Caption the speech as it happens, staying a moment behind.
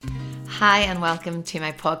Hi and welcome to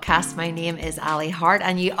my podcast. My name is Ali Hart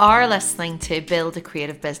and you are listening to Build a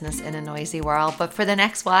Creative Business in a Noisy World. But for the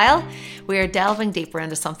next while, we are delving deeper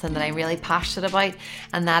into something that I'm really passionate about,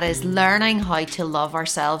 and that is learning how to love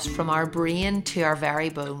ourselves from our brain to our very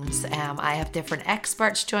bones. I have different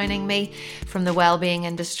experts joining me from the wellbeing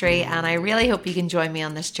industry, and I really hope you can join me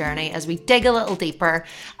on this journey as we dig a little deeper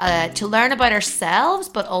to learn about ourselves,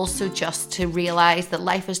 but also just to realise that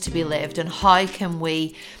life is to be lived, and how can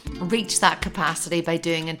we reach that capacity by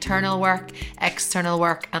doing internal work, external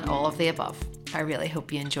work, and all of the above. I really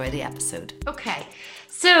hope you enjoy the episode. Okay,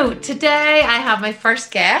 so today I have my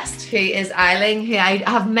first guest, who is Eileen, who I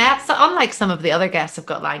have met. So unlike some of the other guests I've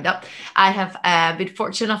got lined up, I have been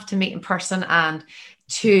fortunate enough to meet in person and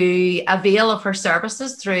to avail of her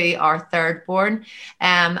services through our third born.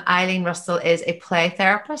 Eileen Russell is a play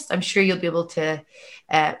therapist. I'm sure you'll be able to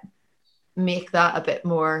make that a bit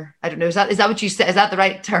more, I don't know, is that what you said? Is that the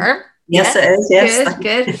right term? Yes, it is. Yes.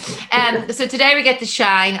 Good. So today we get to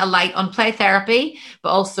shine a light on play therapy, but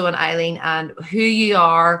also on Eileen and who you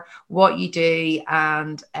are, what you do,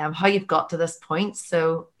 and how you've got to this point.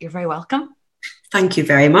 So you're very welcome. Thank you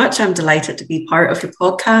very much. I'm delighted to be part of your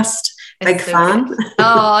podcast. Big fan.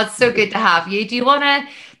 Oh, it's so good to have you. Do you want to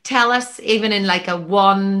tell us, even in like a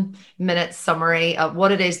 1 minute summary, of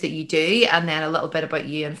what it is that you do, and then a little bit about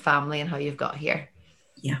you and family and how you've got here?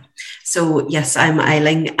 Yeah. So yes, I'm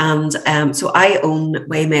Eileen, and so I own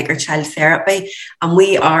Waymaker Child Therapy, and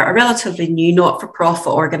we are a relatively new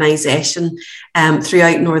not-for-profit organisation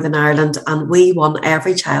throughout Northern Ireland, and we want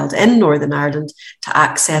every child in Northern Ireland to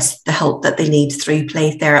access the help that they need through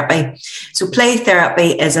play therapy. So play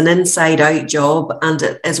therapy is an inside-out job, and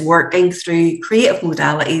it is working through creative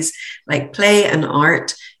modalities like play and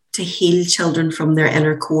art to heal children from their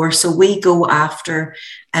inner core. So we go after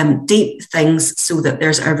deep things so that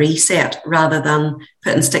there's a reset rather than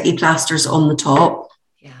putting sticky plasters on the top.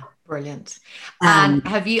 Yeah, brilliant. And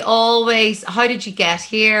have you always, how did you get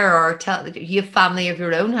here? Or you have family of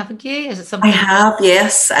your own, haven't you? Is it something? I have,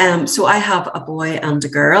 yes. So I have a boy and a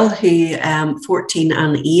girl who 14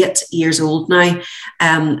 and 8 years old now,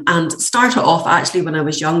 and started off actually when I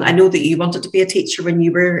was young. I know that you wanted to be a teacher when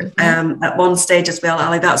you were at one stage as well,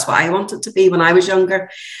 Ali. That's what I wanted to be when I was younger,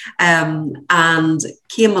 and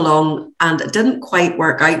came along, and it didn't quite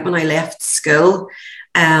work out when I left school.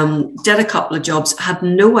 Did a couple of jobs, had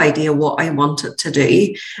no idea what I wanted to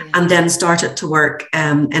do, and then started to work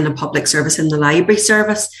in a public service in the library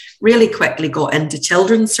service. Really quickly got into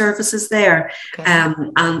children's services there,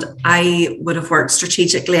 and I would have worked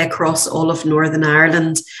strategically across all of Northern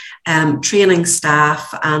Ireland, training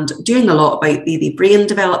staff and doing a lot about baby brain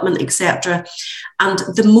development, etc. And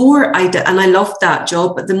the more I did, and I loved that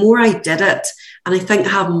job, but the more I did it, and I think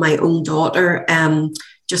having my own daughter,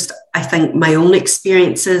 I think my own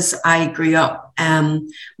experiences. I grew up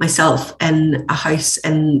myself in a house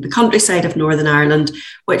in the countryside of Northern Ireland,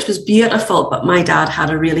 which was beautiful, but my dad had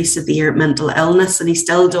a really severe mental illness, and he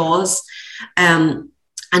still does.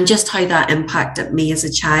 And just how that impacted me as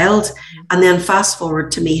a child. And then fast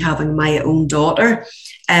forward to me having my own daughter,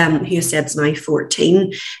 who said's now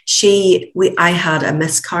 14. I had a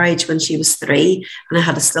miscarriage when she was 3, and I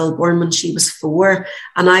had a stillborn when she was 4.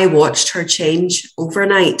 And I watched her change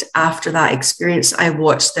overnight after that experience. I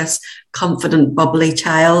watched this confident, bubbly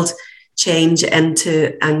child change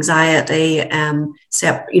into anxiety,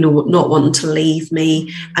 not wanting to leave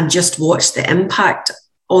me, and just watch the impact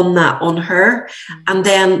on that on her. And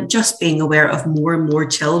then just being aware of more and more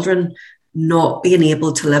children not being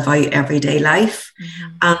able to live out everyday life.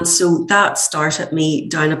 And so that started me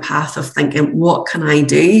down a path of thinking, what can I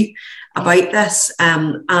do about this?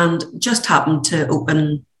 And just happened to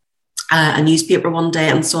open a newspaper one day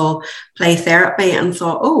and saw play therapy and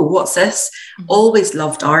thought, oh, what's this? Always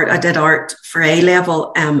loved art. I did art for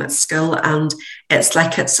A-level at school, and it's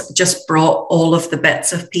like it's just brought all of the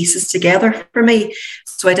bits of pieces together for me.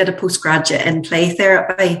 So I did a postgraduate in play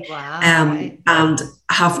therapy. Wow. And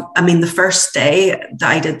the first day that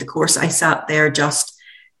I did the course, I sat there, just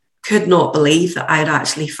could not believe that I'd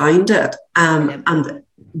actually found it, and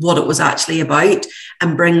what it was actually about,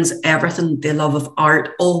 and brings everything, the love of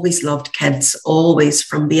art. Always loved kids, always,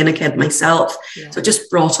 from being a kid myself. So it just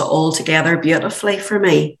brought it all together beautifully for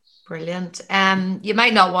me. Brilliant. You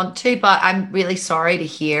might not want to, but I'm really sorry to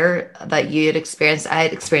hear that I had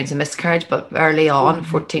experienced a miscarriage, but early on,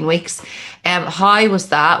 14 weeks. How was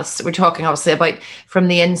that? We're talking obviously about from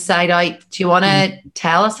the inside out. Do you want to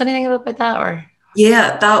tell us anything about that, or?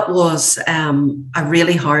 Yeah, that was a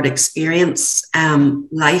really hard experience,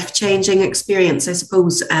 life-changing experience, I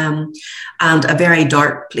suppose, and a very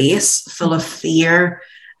dark place full of fear,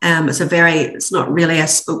 It's not really a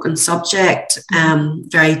spoken subject,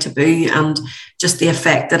 very taboo, and just the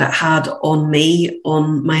effect that it had on me,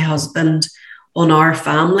 on my husband, on our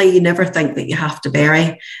family. You never think that you have to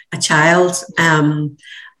bury a child. So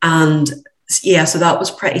that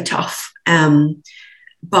was pretty tough.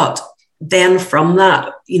 But then from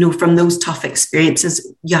that, from those tough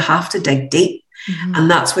experiences, you have to dig deep. Mm-hmm. And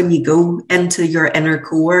that's when you go into your inner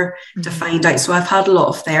core to find out. So I've had a lot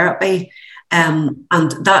of therapy. And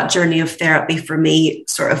that journey of therapy for me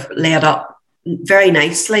sort of led up very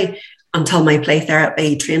nicely until my play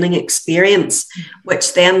therapy training experience,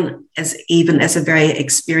 which then is a very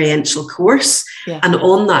experiential course. Yeah. And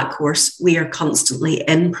on that course, we are constantly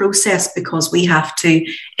in process because we have to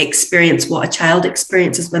experience what a child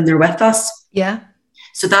experiences when they're with us. Yeah.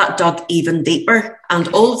 So that dug even deeper. And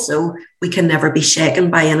also, we can never be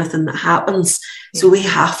shaken by anything that happens. So we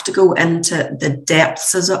have to go into the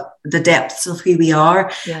depths of who we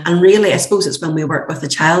are. Yeah. And really, I suppose it's when we work with a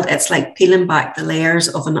child, it's like peeling back the layers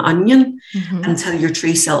of an onion until your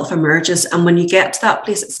true self emerges. And when you get to that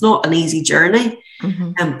place, it's not an easy journey.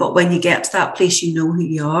 But when you get to that place, you know who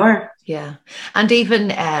you are. Yeah. And even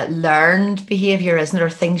learned behaviour, isn't it? Or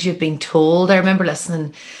things you've been told. I remember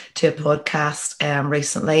listening to a podcast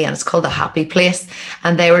recently, and it's called The Happy Place.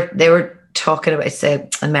 And they were talking about, it's an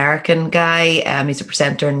American guy. He's a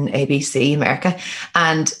presenter in ABC America.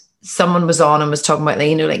 And someone was on and was talking about,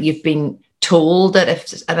 like you've been told that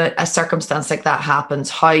if a circumstance like that happens,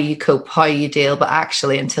 how you cope, how you deal. But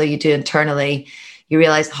actually, until you do internally, you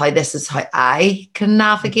realise this is how I can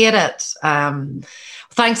navigate it.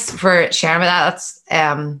 Thanks for sharing that. That's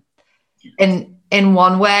in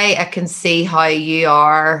one way, I can see how you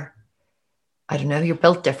are. I don't know, you're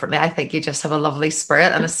built differently. I think you just have a lovely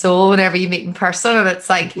spirit and a soul whenever you meet in person. And it's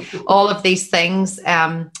like all of these things,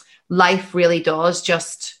 life really does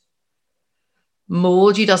just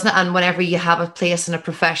mold you, doesn't it? And whenever you have a place in a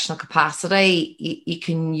professional capacity, you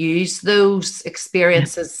can use those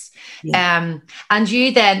experiences. Yeah. And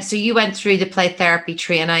you then, so you went through the play therapy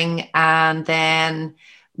training, and then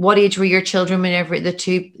what age were your children whenever, the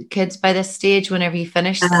two kids by this stage, whenever you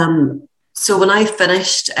finished? So when I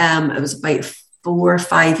finished, it was about 4 or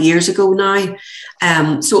 5 years ago now.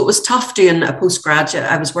 So it was tough doing a postgraduate.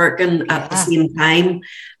 I was working at the same time.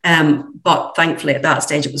 But thankfully at that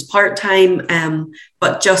stage it was part-time,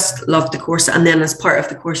 but just loved the course. And then as part of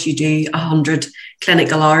the course, you do 100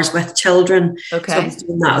 clinical hours with children. Okay. So I was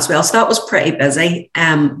doing that as well. So that was pretty busy,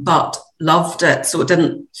 but loved it. So it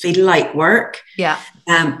didn't feel like work. Yeah.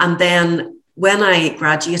 And then when I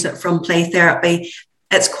graduated from play therapy,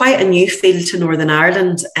 it's quite a new field to Northern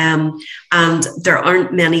Ireland, and there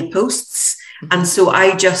aren't many posts. And so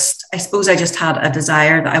I suppose I just had a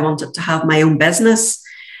desire that I wanted to have my own business.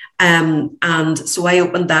 And so I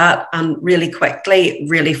opened that, and really quickly,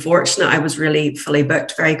 really fortunate, I was really fully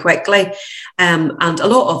booked very quickly. And a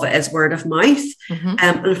lot of it is word of mouth.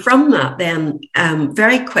 And from that then,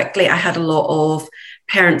 very quickly, I had a lot of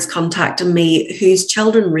parents contacting me whose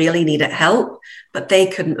children really needed help, but they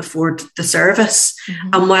couldn't afford the service.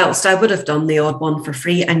 And whilst I would have done the odd one for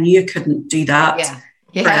free, I knew I couldn't do that.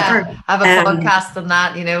 Yeah, forever. I have a podcast on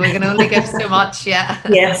that, we can only give so much.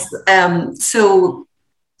 Yes. So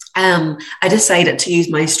I decided to use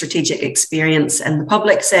my strategic experience in the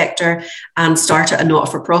public sector and started a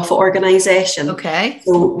not-for-profit organisation. Okay.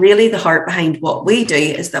 So really the heart behind what we do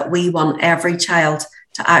is that we want every child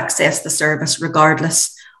to access the service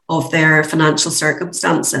regardless of their financial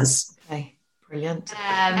circumstances. Okay, brilliant.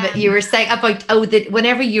 You were saying about,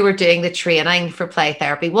 whenever you were doing the training for play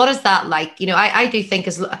therapy, what is that like? I do think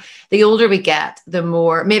as the older we get, the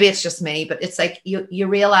more, maybe it's just me, but it's like you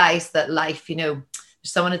realise that life,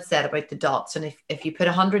 someone had said about the dots, and if you put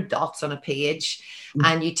 100 dots on a page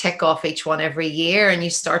and you tick off each one every year and you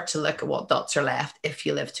start to look at what dots are left if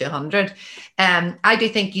you live to 100, I do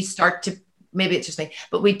think you start to, maybe it's just me,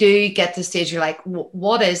 but we do get to the stage you're like,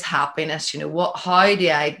 what is happiness? Who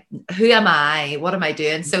am I? What am I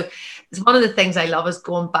doing? So it's one of the things I love is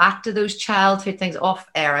going back to those childhood things. Off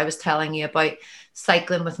air, I was telling you about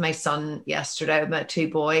cycling with my son yesterday, my 2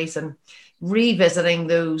 boys, and revisiting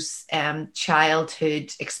those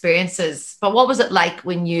childhood experiences. But what was it like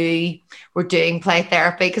when you were doing play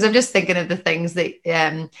therapy? Because I'm just thinking of the things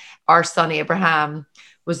that our son Abraham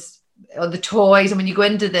was, the toys, and when you go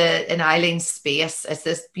into in Eileen's space, it's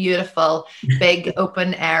this beautiful big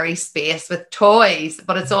open airy space with toys,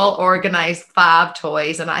 but it's all organized fab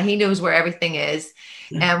toys, and he knows where everything is.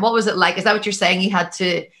 And what was it like? Is that what you're saying? You had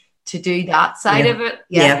to do that side of it?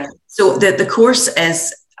 Yeah. So the course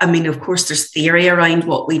is, of course, there's theory around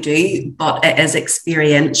what we do, but it is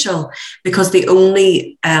experiential, because the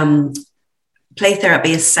only play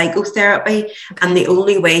therapy is psychotherapy. Okay. And the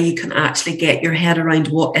only way you can actually get your head around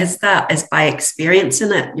what is that is by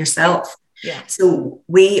experiencing it yourself. Yeah. So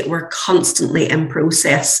we were constantly in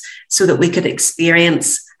process so that we could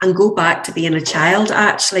experience and go back to being a child,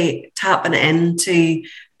 actually tapping into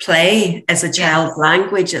play as a child's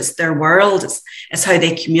language. It's their world. It's how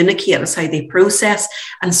they communicate. It's how they process.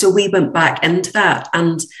 And so we went back into that.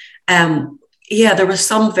 And there were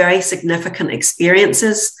some very significant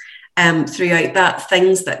experiences throughout that,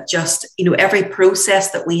 things that just, every process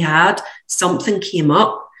that we had, something came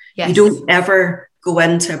up. Yes. You don't ever go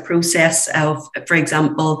into a process of, for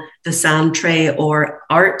example, the sand tray or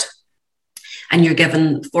art, and you're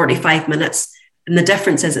given 45 minutes. And the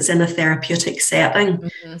difference is it's in a therapeutic setting.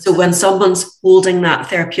 Mm-hmm. So when someone's holding that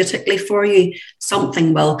therapeutically for you,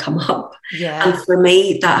 something will come up. Yeah. And for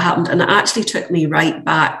me, that happened. And it actually took me right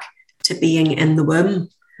back to being in the womb.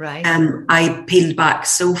 Right. I peeled back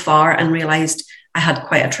so far and realized I had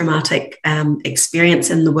quite a traumatic experience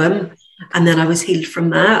in the womb. And then I was healed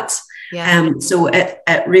from that. Yeah. So it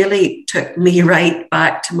really took me right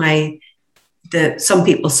back to some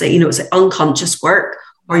people say, it's unconscious work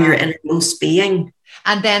or your innermost being.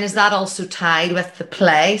 And then is that also tied with the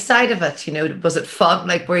play side of it? Was it fun?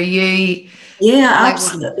 Like, were you? Yeah,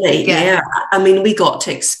 absolutely. Yeah. I mean, we got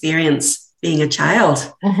to experience being a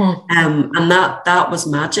child. Mm-hmm. And that was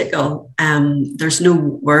magical. There's no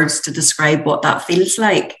words to describe what that feels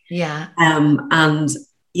like. Yeah.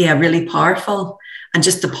 Really powerful. And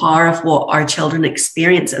just the power of what our children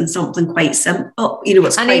experience in something quite simple,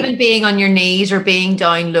 even being on your knees or being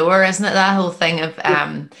down lower, isn't it? That whole thing of,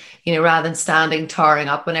 rather than standing, towering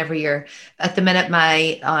up whenever you're at the minute,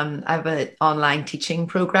 I have an online teaching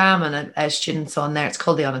program and a students on there. It's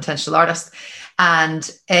called The Unintentional Artist. And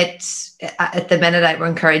it's at the minute we're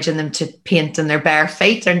encouraging them to paint in their bare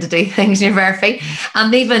feet and to do things in your bare feet.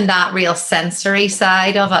 And even that real sensory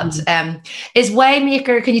side of it is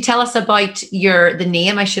Waymaker. Can you tell us about the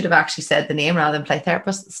name? I should have actually said the name rather than play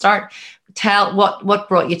therapist at the start. Tell what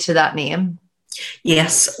brought you to that name.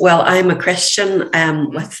 Yes, well, I'm a Christian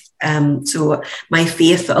so my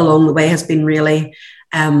faith along the way has been really,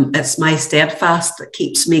 it's my steadfast that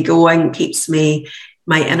keeps me going, keeps me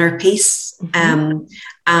my inner peace. Mm-hmm.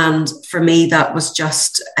 And for me, that was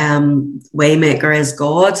just Waymaker is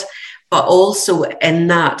God. But also in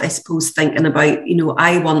that, I suppose, thinking about,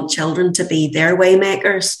 I want children to be their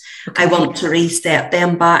Waymakers. Okay. I want to reset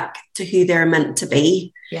them back to who they're meant to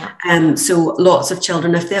be. Yeah. So lots of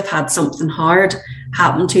children, if they've had something hard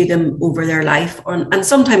happen to them over their life, and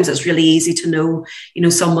sometimes it's really easy to know,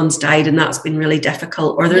 someone's died and that's been really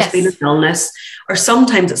difficult, or there's been an illness, or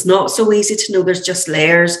sometimes it's not so easy to know. There's just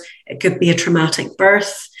layers. It could be a traumatic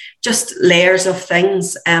birth, just layers of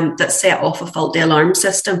things that set off a faulty alarm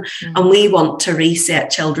system. Mm-hmm. And we want to reset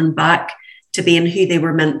children back to being who they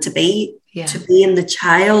were meant to be, to being the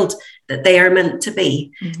child that they are meant to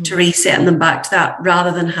be, to resetting them back to that,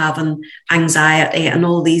 rather than having anxiety and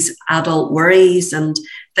all these adult worries and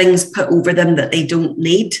things put over them that they don't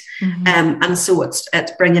need. And so it's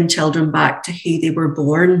bringing children back to who they were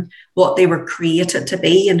born, what they were created to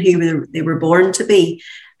be, and who they were born to be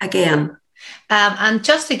again. And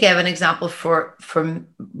just to give an example for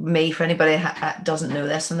me, for anybody that doesn't know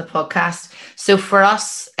this on the podcast. So for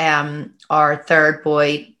us, our third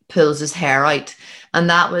boy pulls his hair out. And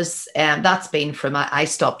that was, that's been from, I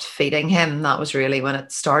stopped feeding him. That was really when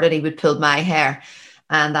it started. He would pull my hair,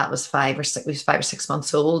 and that was 5 or 6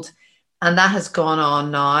 months old. And that has gone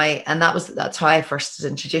on now. And that's how I first was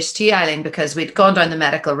introduced to you, Eileen, because we'd gone down the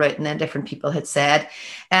medical route and then different people had said,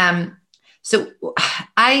 so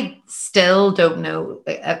I still don't know.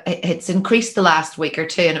 It's increased the last week or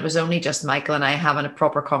two, and it was only just Michael and I having a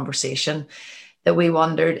proper conversation that we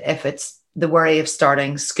wondered if it's the worry of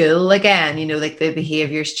starting school again, like the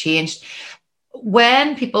behaviours changed.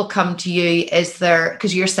 When people come to you, is there,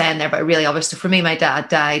 because you're saying there, but really obvious. So for me, my dad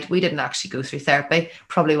died. We didn't actually go through therapy,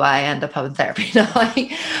 probably why I end up having therapy now.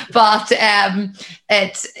 But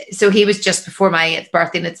so he was just before my 8th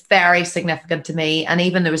birthday, and it's very significant to me. And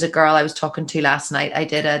even there was a girl I was talking to last night. I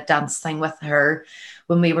did a dance thing with her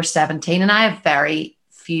when we were 17, and I have very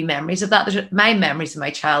few memories of that. My memories of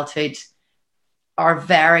my childhood are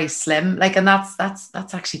very slim, and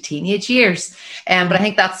that's actually teenage years. But I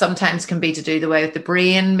think that sometimes can be to do the way with the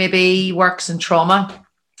brain maybe works and trauma.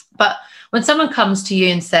 But when someone comes to you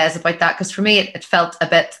and says about that, because for me it felt a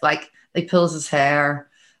bit like he pulls his hair,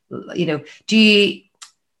 is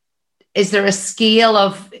there a scale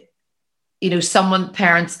of,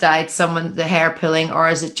 parents died, someone, the hair pulling, or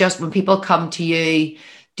is it just when people come to you,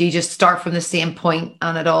 do you just start from the same point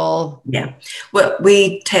and it all? Yeah. Well,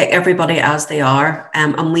 we take everybody as they are,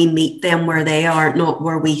 and we meet them where they are, not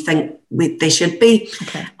where we think they should be.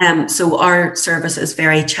 Okay. So our service is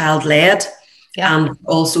very child-led. Yeah. And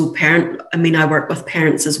also I work with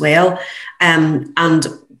parents as well. And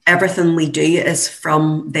everything we do is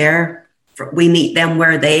from there. We meet them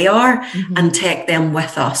where they are and take them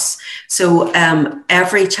with us. So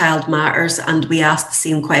every child matters, and we ask the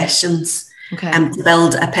same questions to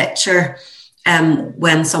build a picture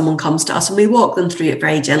when someone comes to us, and we walk them through it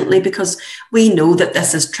very gently, because we know that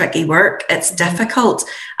this is tricky work. It's difficult,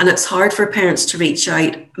 and it's hard for parents to reach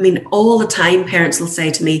out. I mean, all the time parents will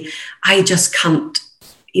say to me, I just can't,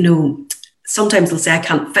 sometimes they'll say, I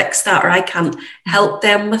can't fix that, or I can't help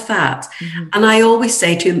them with that. And I always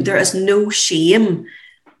say to them, there is no shame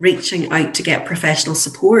reaching out to get professional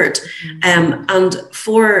support. And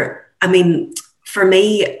for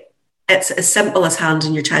me, it's as simple as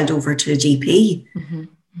handing your child over to a GP.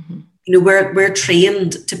 We're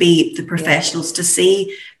trained to be the professionals, to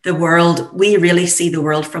see the world. We really see the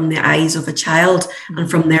world from the eyes of a child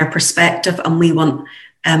and from their perspective. And we want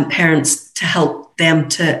parents to help them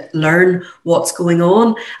to learn what's going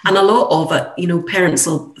on. And a lot of it, parents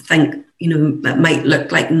will think, it might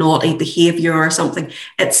look like naughty behavior or something.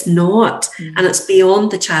 It's not. And it's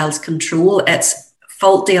beyond the child's control. It's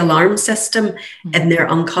faulty alarm system in their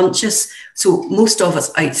unconscious. So most of it's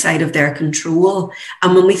outside of their control.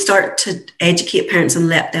 And when we start to educate parents and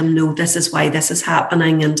let them know this is why this is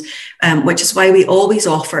happening, and which is why we always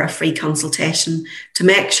offer a free consultation to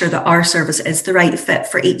make sure that our service is the right fit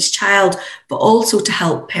for each child, but also to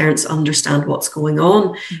help parents understand what's going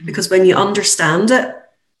on. Because when you understand it,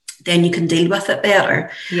 then you can deal with it better.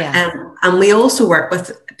 And we also work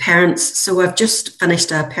with parents. So I've just finished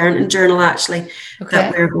a parenting journal, actually,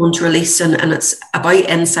 that we're going to release, and it's about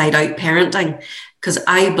inside out parenting, because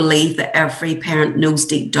I believe that every parent knows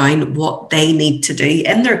deep down what they need to do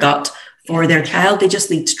in their gut for their child. They just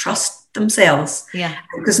need to trust themselves,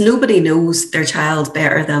 because nobody knows their child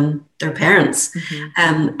better than their parents.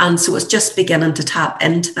 And so it's just beginning to tap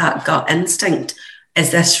into that gut instinct. Is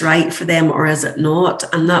this right for them, or is it not?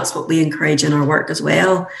 And that's what we encourage in our work as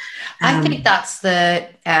well. I think that's the,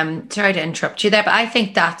 sorry to interrupt you there, but I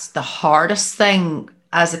think that's the hardest thing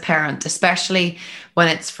as a parent, especially when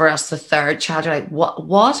it's for us the third child. You're like,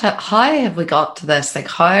 how have we got to this? Like,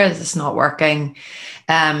 how is this not working?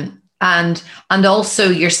 And also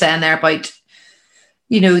you're saying there about,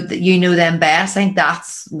 them best. I think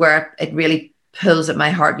that's where it really pulls at my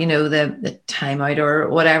heart, the timeout or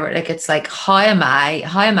whatever. Like, it's like, how am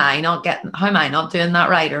I not doing that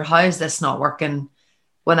right? Or how is this not working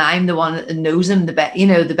when I'm the one that knows him the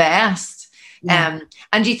best? And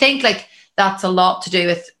do you think like that's a lot to do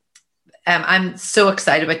with, I'm so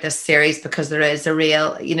excited about this series because there is a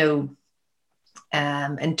real,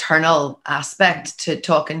 internal aspect to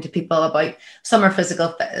talking to people about some are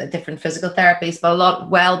different physical therapies, but a lot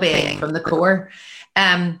well-being from the core.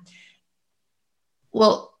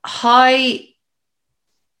 Well, how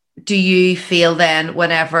do you feel then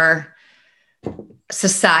whenever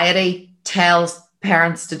society tells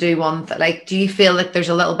parents to do one thing? Like, do you feel like there's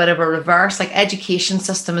a little bit of a reverse, like education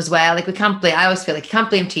system as well? Like, I always feel like you can't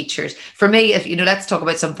blame teachers. For me, if, let's talk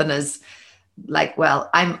about something as like, well,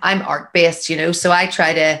 I'm art-based, so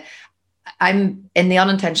I'm in The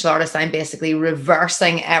Unintentional Artist. I'm basically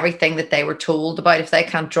reversing everything that they were told about. If they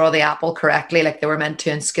can't draw the apple correctly, like they were meant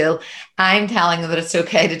to in school, I'm telling them that it's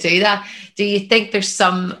okay to do that. Do you think there's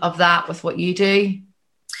some of that with what you do?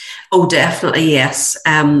 Oh, definitely, yes.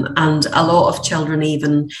 And a lot of children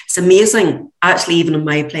it's amazing, actually, even in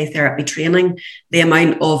my play therapy training, the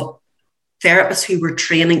amount of therapists who were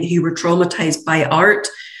traumatized by art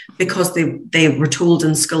because they were told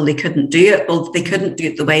in school they couldn't do it. Well, they couldn't do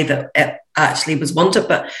it the way that it actually was wanted.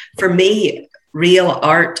 But for me, real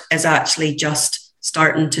art is actually just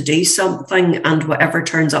starting to do something, and whatever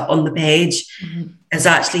turns up on the page is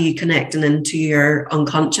actually you connecting into your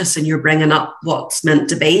unconscious, and you're bringing up what's meant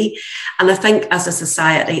to be. And I think as a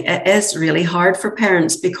society, it is really hard for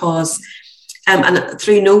parents because, and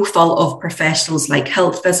through no fault of professionals like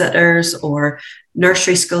health visitors or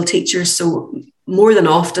nursery school teachers. So more than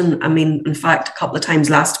often, in fact, a couple of times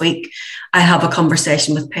last week, I have a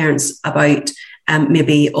conversation with parents about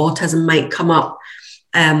maybe autism might come up.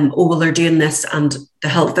 They're doing this, and the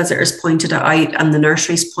health visitors pointed it out and the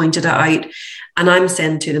nurseries pointed it out. And I'm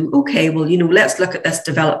saying to them, okay, well, let's look at this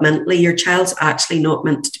developmentally. Your child's actually not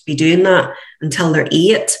meant to be doing that until they're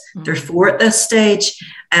 8, they're 4 at this stage.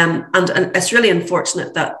 And it's really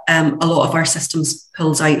unfortunate that a lot of our systems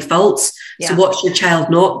pulls out faults. So what's your child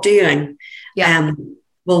not doing?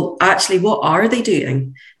 well, actually, what are they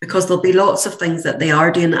doing? Because there'll be lots of things that they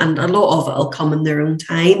are doing, and a lot of it will come in their own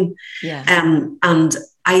time. Yeah. And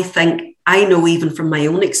I think I know, even from my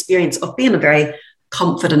own experience of being a very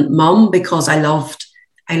confident mum, because I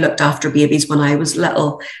looked after babies when I was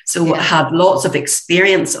little. So I had lots of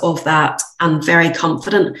experience of that and very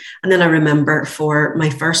confident. And then I remember for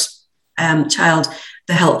my first child,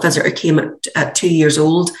 the health visitor came at 2 years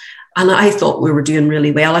old. And I thought we were doing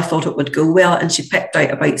really well. I thought it would go well. And she picked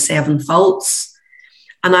out about 7 faults.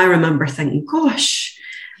 And I remember thinking, gosh.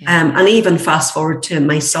 And even fast forward to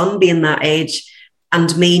my son being that age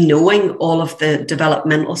and me knowing all of the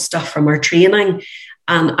developmental stuff from our training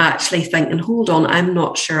and actually thinking, hold on, I'm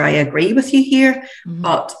not sure I agree with you here. Mm-hmm.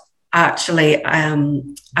 But actually,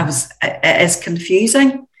 it is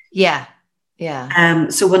confusing. Yeah. Yeah.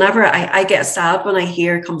 So whenever I get sad when I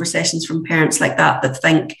hear conversations from parents like that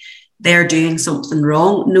think they're doing something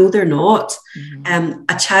wrong. No, they're not. Mm-hmm.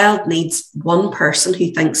 A child needs one person who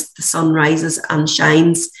thinks the sun rises and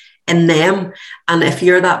shines in them. And if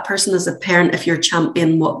you're that person as a parent, if you're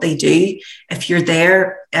championing what they do, if you're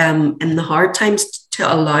there in the hard times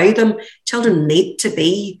to allow them, children need to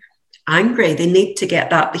be angry. They need to get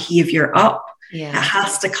that behavior up. Yeah. It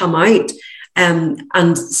has to come out.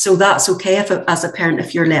 And so that's okay if as a parent,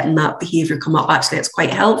 if you're letting that behavior come up, actually it's quite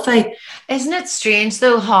healthy. Isn't it strange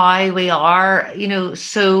though how we are,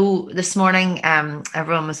 so this morning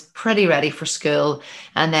everyone was pretty ready for school,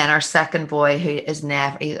 and then our second boy, who is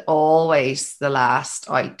he's always the last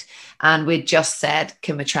out, and we just said,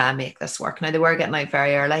 can we try and make this work? Now they were getting out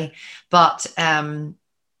very early, but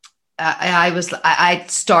I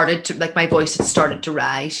started to, like, my voice had started to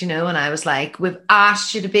rise, and I was like, we've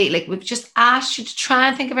just asked you to try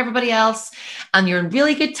and think of everybody else, and you're in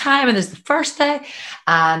really good time, and this is the first day.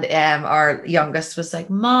 And our youngest was like,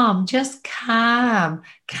 Mom, just calm,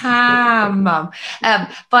 Mom.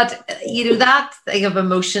 But that thing of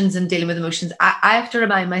emotions and dealing with emotions, I have to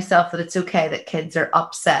remind myself that it's okay that kids are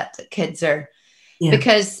upset, that kids are. Yeah.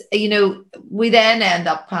 Because, we then end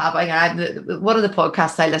up having, one of the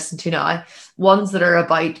podcasts I listen to now, ones that are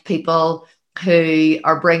about people who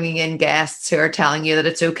are bringing in guests who are telling you that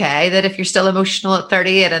it's okay, that if you're still emotional at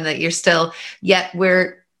 38 and that you're still, yet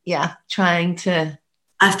we're, trying to.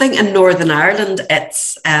 I think in Northern Ireland,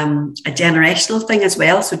 it's a generational thing as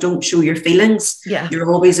well. So don't show your feelings. Yeah.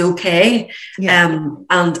 You're always okay. Yeah.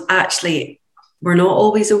 And actually, we're not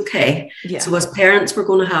always okay. Yeah. So as parents, we're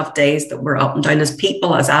going to have days that we're up and down. As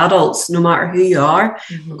people, as adults, no matter who you are,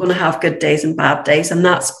 we're going to have good days and bad days, and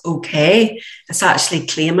that's okay. It's actually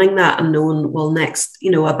claiming that and knowing, well, next,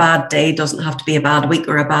 a bad day doesn't have to be a bad week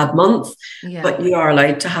or a bad month, but you are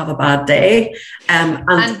allowed to have a bad day. And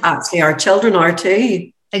actually our children are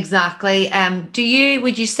too. Exactly.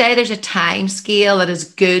 Would you say there's a time scale that is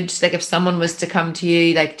good? Like if someone was to come to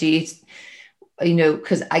you, like, do you,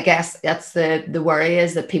 because I guess that's the worry,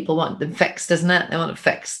 is that people want them fixed, isn't it? They want it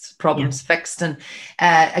fixed, problems fixed. And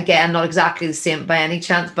again, not exactly the same by any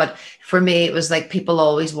chance, but for me, it was like people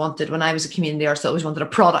always wanted, when I was a community artist, always wanted a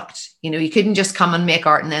product. You couldn't just come and make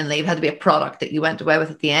art and then leave. It had to be a product that you went away with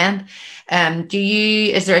at the end.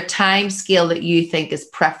 Is there a time scale that you think is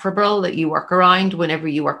preferable that you work around whenever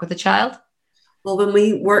you work with a child? Well, when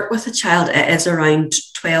we work with a child, it is around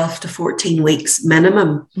 12 to 14 weeks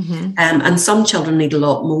minimum. Mm-hmm. And some children need a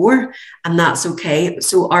lot more, and that's okay.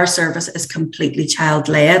 So our service is completely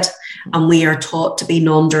child-led, and we are taught to be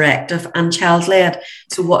non-directive and child-led.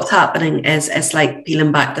 So what's happening is it's like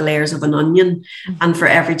peeling back the layers of an onion. Mm-hmm. And for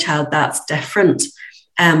every child, that's different.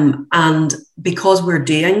 And because we're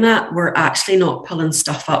doing that, we're actually not pulling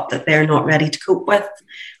stuff up that they're not ready to cope with,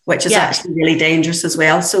 which is actually really dangerous as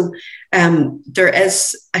well. So there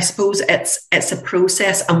is, I suppose it's a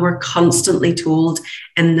process, and we're constantly told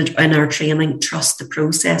in our training, trust the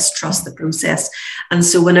process. And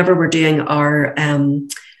so whenever we're doing our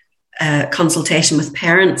consultation with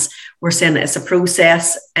parents, we're saying that it's a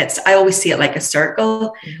process. I always see it like a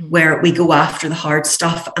circle, where we go after the hard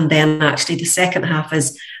stuff, and then actually the second half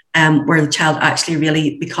is where the child actually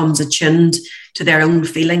really becomes attuned to their own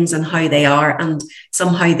feelings and how they are, and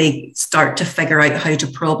somehow they start to figure out how to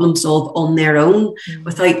problem solve on their own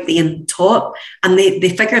without being taught. And they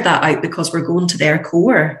figure that out because we're going to their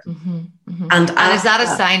core. Mm-hmm. Mm-hmm. And is that a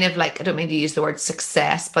sign of, like, I don't mean to use the word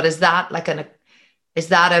success, but is that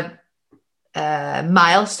a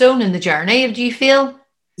milestone in the journey, do you feel?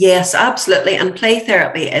 Yes, absolutely. And play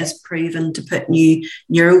therapy is proven to put new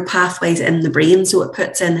neural pathways in the brain. So it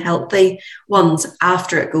puts in healthy ones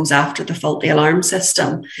after it goes after the faulty alarm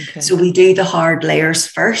system. Okay. So we do the hard layers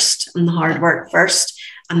first and the hard work first.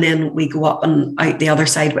 and then we go up and out the other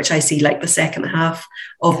side, which I see like the second half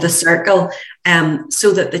of the circle,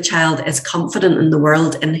 so that the child is confident in the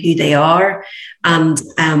world and who they are, and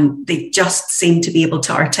they just seem to be able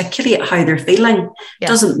to articulate how they're feeling.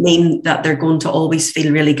 Doesn't mean that they're going to always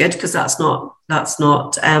feel really good, because that's not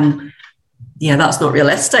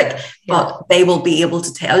realistic, but they will be able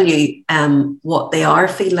to tell you what they are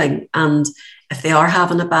feeling, and if they are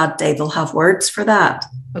having a bad day, they'll have words for that.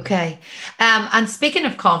 Okay. And speaking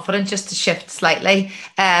of confidence, just to shift slightly,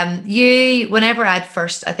 you, whenever I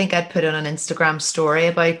think I'd put on an Instagram story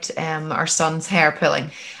about our son's hair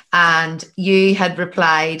pulling, and you had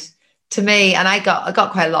replied to me, and I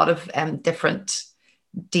got quite a lot of different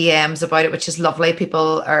DMs about it, which is lovely.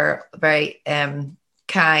 People are very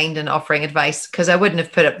kind and offering advice, because I wouldn't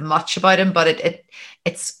have put up much about him, but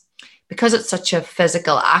it's because it's such a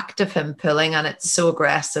physical act of him pulling, and it's so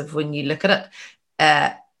aggressive when you look at it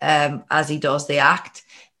as he does the act.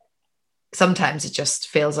 Sometimes it just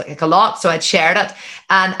feels like a lot. So I'd shared it,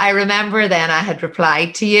 and I remember then I had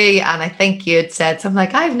replied to you, and I think you had said something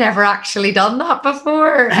like, "I've never actually done that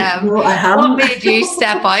before." No, I haven't. What made you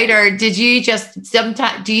step out, or did you just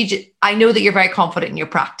sometimes? I know that you're very confident in your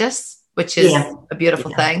practice, which is a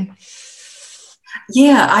beautiful thing.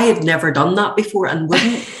 Yeah, I had never done that before and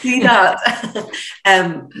wouldn't do that.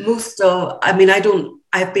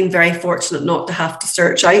 I've been very fortunate not to have to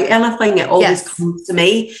search out anything. It always comes to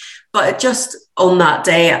me. But it just on that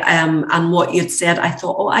day, and what you'd said, I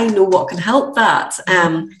thought, oh, I know what can help that.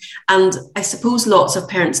 And I suppose lots of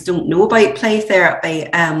parents don't know about play therapy.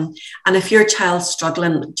 And if your child's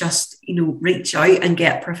struggling, just, reach out and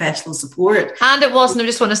get professional support. And it wasn't, I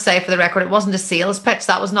just want to say for the record, it wasn't a sales pitch.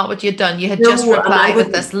 That was not what you'd done. You had just replied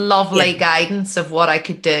with this lovely guidance of what I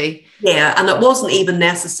could do. Yeah, and it wasn't even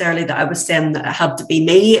necessarily that I was saying that it had to be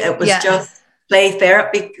me. It was just play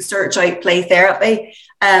therapy, search out play therapy.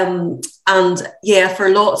 And for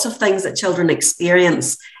lots of things that children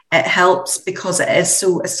experience, it helps because it's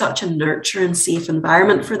such a nurturing, safe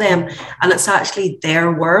environment for them. And it's actually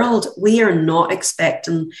their world. We are not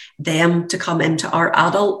expecting them to come into our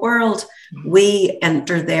adult world. We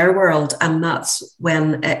enter their world. And that's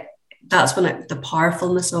when the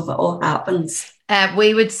powerfulness of it all happens.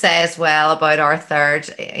 We would say as well about our third,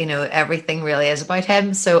 everything really is about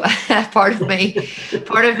him. So part of me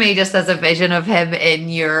just has a vision of him in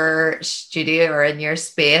your studio or in your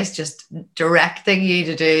space, just directing you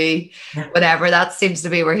to do whatever. That seems to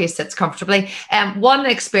be where he sits comfortably. One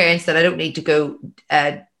experience that I don't need to go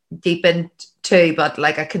deep into, but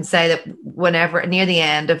like I can say that whenever near the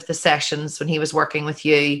end of the sessions when he was working with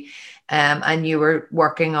you, and you were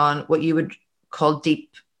working on what you would call deep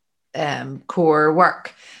core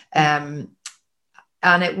work, and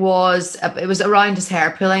it was around his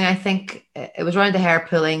hair pulling. I think it was around the hair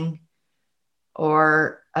pulling,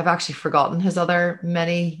 or I've actually forgotten his other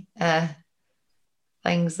many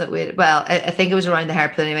things that I think it was around the hair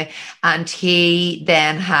pulling anyway. And he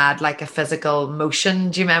then had like a physical motion,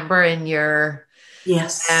 do you remember, in your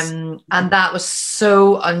and that was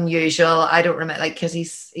so unusual. I don't remember, like, because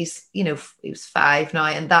he's he was 5 now,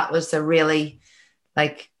 and that was a really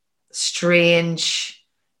like strange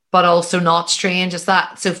but also not strange. Is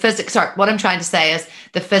that so? What I'm trying to say is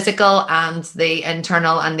the physical and the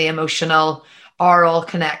internal and the emotional are all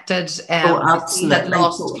connected. Absolutely. That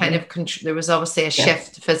lost kind of there was obviously a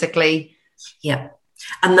shift physically.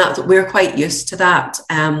 And that we're quite used to that.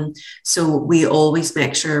 So we always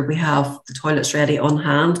make sure we have the toilets ready on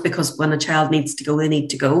hand, because when a child needs to go, they need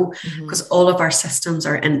to go, because all of our systems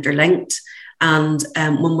are interlinked. And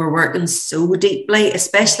when we're working so deeply,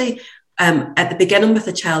 especially at the beginning with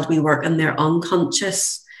a child, we work in their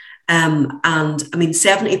unconscious. And I mean,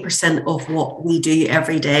 70% of what we do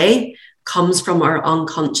every day comes from our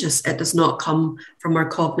unconscious. It does not come from our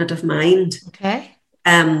cognitive mind. Okay.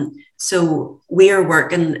 So we are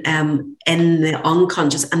working in the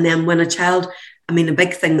unconscious. And then when a child, a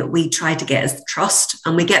big thing that we try to get is trust.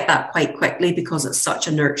 And we get that quite quickly because it's such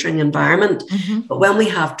a nurturing environment. But when we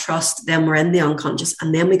have trust, then we're in the unconscious.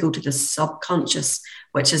 And then we go to the subconscious,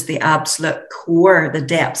 which is the absolute core, the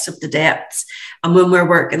depths of the depths. And when we're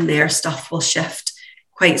working there, stuff will shift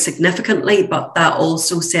quite significantly, but that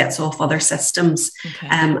also sets off other systems. Okay.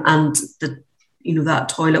 And that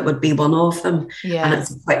toilet would be one of them. Yeah. And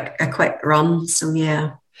it's a quick run. So,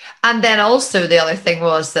 yeah. And then also the other thing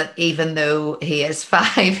was that even though he is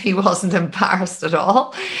 5, he wasn't embarrassed at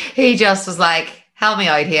all. He just was like, help me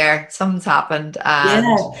out here. Something's happened.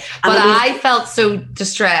 I felt so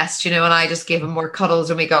distressed, and I just gave him more cuddles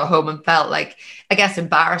when we got home and felt like, I guess,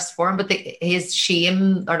 embarrassed for him. But his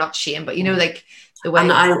shame, or not shame, but, like The way.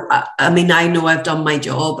 And I mean, I know I've done my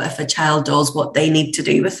job if a child does what they need to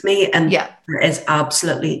do with me, and there is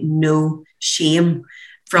absolutely no shame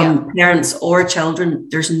from parents or children.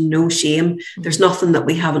 There's no shame. There's nothing that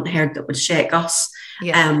we haven't heard that would shake us.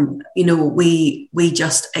 You know, we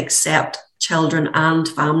just accept children and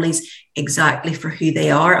families exactly for who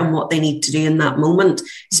they are and what they need to do in that moment,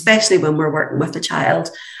 especially when we're working with a child.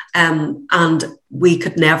 And we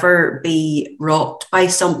could never be rocked by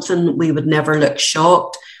something. We would never look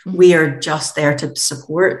shocked. We are just there to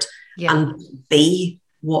support and be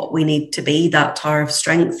what we need to be, that tower of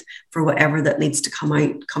strength for whatever that needs to come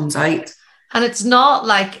out, comes out. And it's not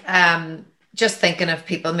like, just thinking of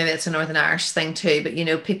people, maybe it's a Northern Irish thing too, but, you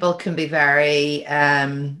know, people can be very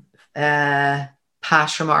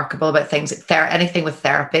past remarkable about things, anything with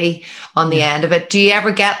therapy on the end of it. Do you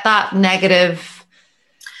ever get that negative,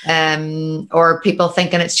 or people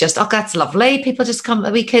thinking it's just, oh, that's lovely, people just come,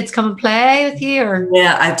 wee kids come and play with you? Or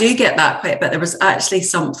yeah, I do get that quite a bit. There was actually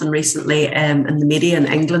something recently in the media in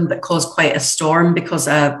England that caused quite a storm because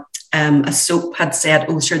a soap had said,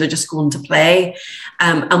 oh, sure, they're just going to play.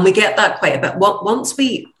 And we get that quite a bit. Once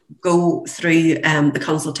we go through the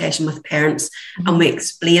consultation with parents and we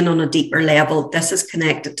explain on a deeper level, this is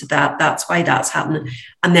connected to that, that's why that's happening.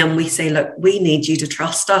 And then we say, look, we need you to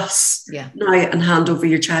trust us now and hand over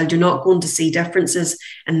your child. You're not going to see differences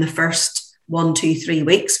in the first 1, 2, 3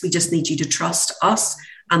 weeks. We just need you to trust us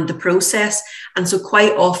and the process. And so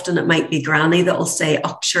quite often it might be granny that'll say,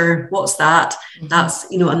 oh, sure, what's that? That's,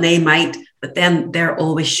 you know, and they might, but then they're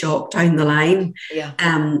always shocked down the line.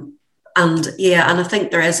 And I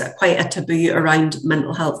think there is quite a taboo around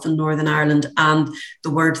mental health in Northern Ireland, and the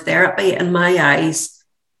word therapy, in my eyes,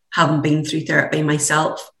 having been through therapy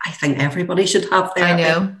myself, I think everybody should have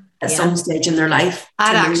therapy at some stage in their life.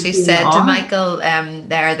 I'd actually said to Michael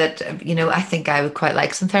there that, you know, I think I would quite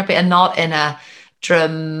like some therapy, and not in a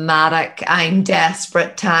dramatic, I'm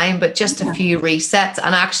desperate time, but just a few resets.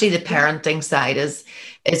 And actually the parenting side is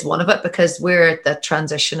one of it, because we're at the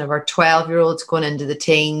transition of our 12-year-olds going into the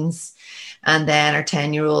teens, and then our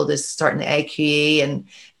 10-year-old is starting the AQE,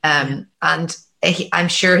 and I'm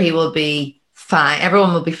sure he will be fine.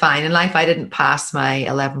 Everyone will be fine in life. I didn't pass my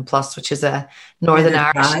 11 plus, which is a Northern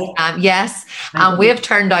Irish. And we have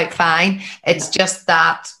turned out fine. It's just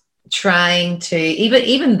that trying to,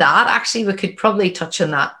 even that, actually, we could probably touch on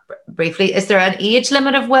that briefly. Is there an age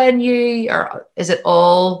limit of when you, or is it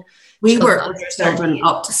all? We work with children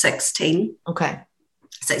up to 16. Okay.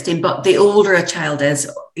 16, but the older a child is,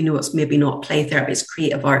 you know, it's maybe not play therapy, it's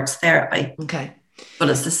creative arts therapy. Okay. But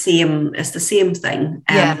it's the same thing.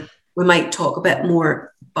 We might talk a bit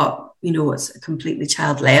more, but, you know, it's completely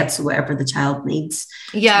child-led, so whatever the child needs.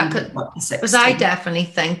 Yeah, because I definitely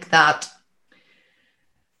think that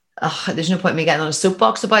there's no point in me getting on a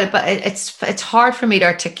soapbox about it, but it's hard for me to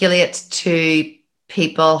articulate to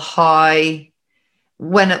people how,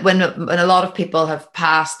 when a lot of people have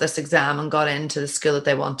passed this exam and got into the school that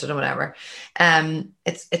they wanted or whatever,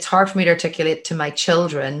 it's hard for me to articulate to my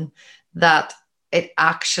children that it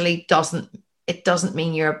actually doesn't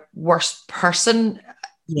mean you're a worse person.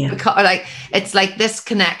 Because it's like this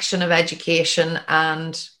connection of education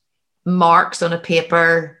and marks on a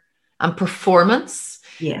paper and performance.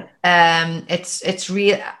 It's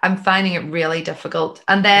real. I'm finding it really difficult.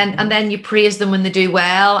 And then you praise them when they do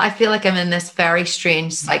well. I feel like I'm in this very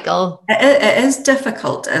strange cycle. It is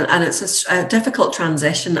difficult, and it's a difficult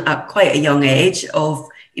transition at quite a young age of,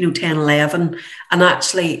 you know, 10, 11. And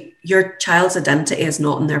actually, your child's identity is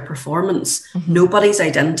not in their performance. Nobody's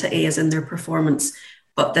identity is in their performance,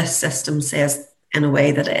 but this system says in a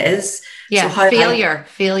way that it is. So failure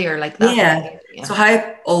like that. So how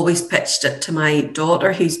I always pitched it to my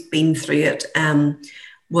daughter, who's been through it,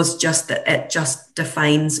 was just that it just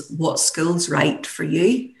defines what school's right for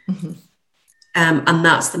you. And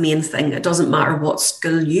that's the main thing. It doesn't matter what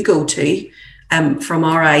school you go to. From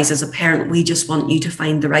our eyes as a parent, we just want you to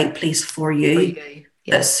find the right place for you.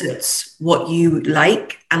 That suits what you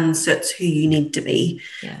like and suits who you need to be.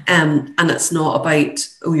 And it's not about,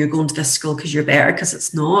 oh, you're going to this school because you're better, because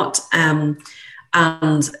it's not. And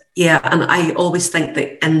I always think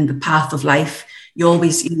that in the path of life,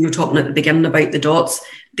 you're talking at the beginning about the dots,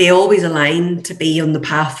 they always align to be on the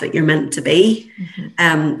path that you're meant to be.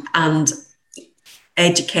 And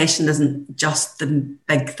education isn't just the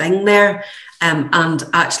big thing there. And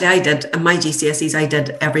actually I did, in my GCSEs, I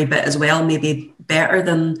did every bit as well, maybe better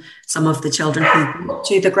than some of the children who go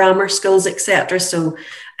to the grammar schools, etc. So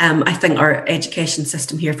I think our education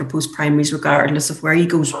system here for post-primaries, regardless of where you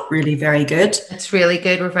go, is really very good. It's really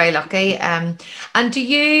good. We're very lucky. And do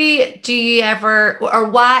you ever, or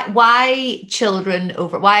why children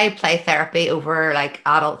over, why play therapy over like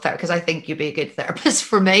adult therapy? Because I think you'd be a good therapist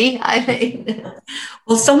for me. I mean,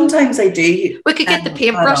 well, sometimes I do. We could get the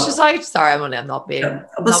paintbrushes out. Sorry, I'm not being.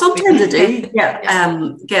 But sometimes I do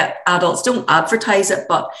get adults. Don't advertise it,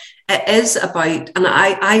 but it is about, and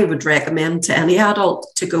I would recommend to any adult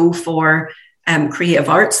to go for creative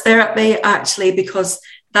arts therapy, actually, because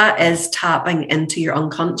that is tapping into your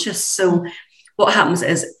unconscious. So what happens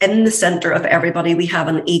is, in the center of everybody, we have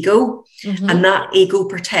an ego, and that ego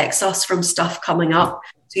protects us from stuff coming up.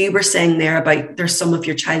 So you were saying there about there's some of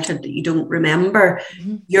your childhood that you don't remember.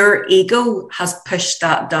 Your ego has pushed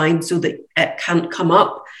that down so that it can't come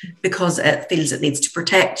up because it feels it needs to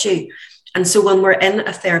protect you. And so when we're in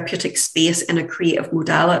a therapeutic space in a creative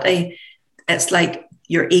modality, it's like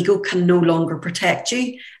your ego can no longer protect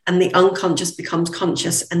you, and the unconscious becomes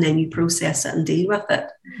conscious, and then you process it and deal with it.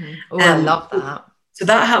 Oh, I love that. So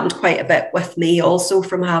that happened quite a bit with me also,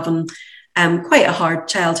 from having quite a hard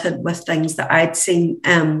childhood with things that I'd seen.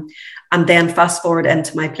 And then fast forward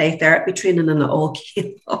into my play therapy training, and it all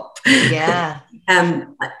came up. Yeah.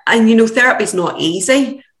 And therapy is not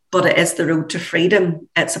easy, but it is the road to freedom.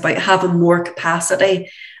 It's about having more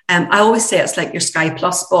capacity. I always say it's like your Sky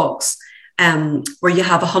Plus box, where you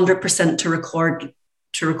have 100%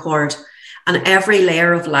 to record. And every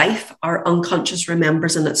layer of life, our unconscious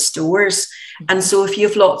remembers and it stores. And so if you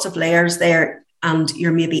have lots of layers there and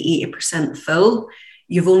you're maybe 80% full,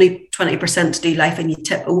 you've only 20% to do life, and you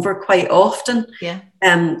tip over quite often. Yeah.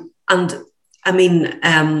 And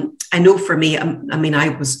I know for me, I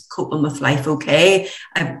was coping with life okay.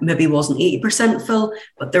 I maybe wasn't 80% full,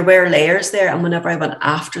 but there were layers there. And whenever I went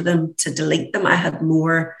after them to delete them, I had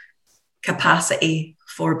more capacity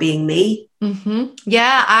for being me.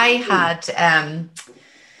 Yeah,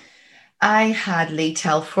 I had Lee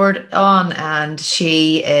Telford on, and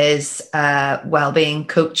she is a well-being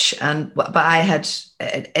coach, but I had,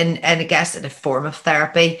 and I guess in a form of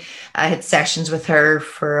therapy, I had sessions with her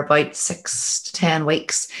for about 6 to 10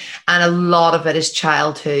 weeks, and a lot of it is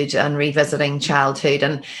childhood and revisiting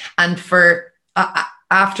childhood, and for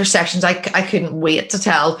after sessions, I couldn't wait to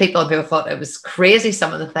tell people. People thought it was crazy,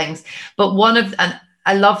 some of the things, but and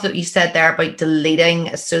I love that you said there about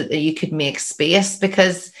deleting so that you could make space,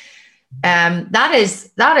 because that is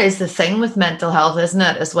the thing with mental health, isn't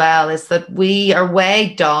it, as well, is that we are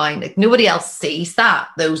way down. Like, nobody else sees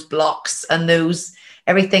those blocks and those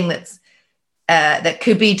everything that's that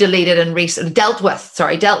could be deleted and dealt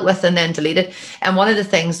with and then deleted. And one of the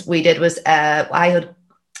things we did was I had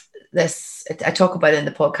this, I talk about it in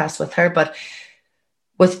the podcast with her, but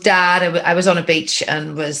with Dad, I was on a beach,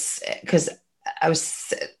 and because I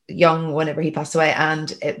was young whenever he passed away,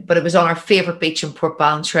 but it was on our favourite beach in Port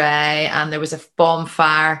Ballantrae, and there was a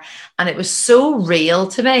bonfire, and it was so real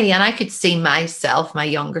to me, and I could see myself, my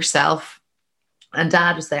younger self, and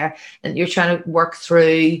Dad was there, and you're trying to work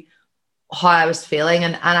through how I was feeling,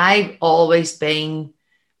 and I've always been,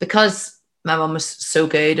 because my mum was so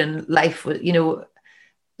good, and life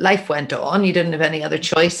went on, you didn't have any other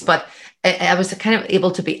choice, but I was kind of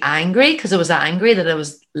able to be angry, because I was angry that I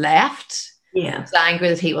was left. Yeah. I was angry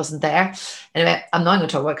that he wasn't there. Anyway, I'm not going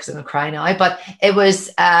to talk about it because I'm going to cry now, but it was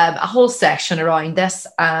a whole session around this,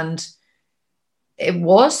 and it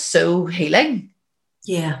was so healing.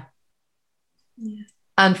 Yeah.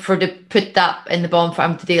 And to put that in the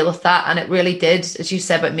bonfire, to deal with that, and it really did, as you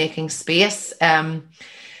said, about making space. And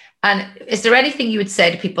is there anything you would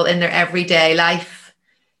say to people in their everyday life?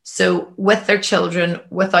 So with their children,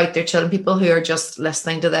 without their children, people who are just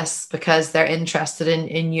listening to this because they're interested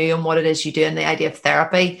in you and what it is you do and the idea of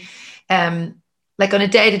therapy, like on a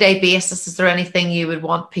day-to-day basis, is there anything you would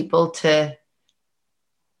want people to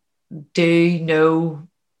do,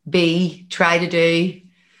 try to do?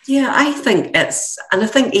 Yeah, I think and I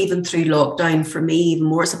think even through lockdown, for me, even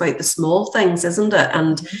more, it's about the small things, isn't it?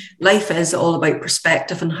 And life is all about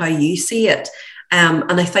perspective and how you see it.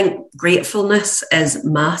 And I think gratefulness is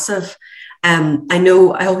massive. I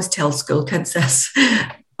know I always tell school kids this,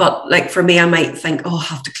 but like for me, I might think, I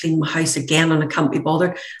have to clean my house again and I can't be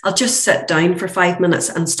bothered. I'll just sit down for 5 minutes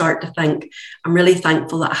and start to think, I'm really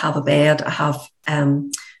thankful that I have a bed, I have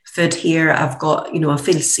food here, I've got, I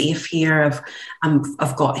feel safe here,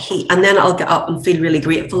 I've got heat, and then I'll get up and feel really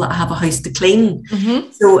grateful that I have a house to clean.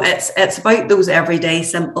 So it's about those everyday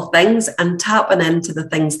simple things and tapping into the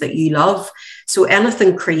things that you love. So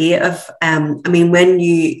anything creative, when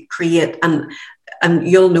you create, and and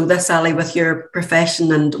you'll know this, Ali, with your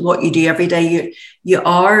profession and what you do every day, you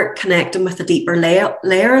are connecting with a deeper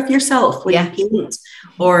layer of yourself when you paint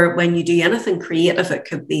or when you do anything creative. It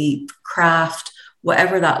could be craft,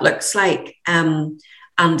 whatever that looks like, and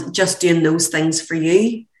just doing those things for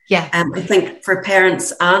you. Yeah. I think for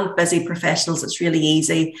parents and busy professionals, it's really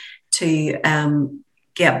easy to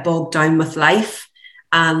get bogged down with life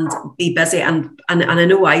and be busy. And I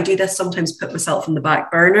know I do this, sometimes put myself in the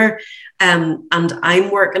back burner. And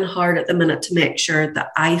I'm working hard at the minute to make sure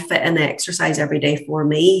that I fit in exercise every day for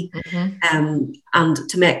me, and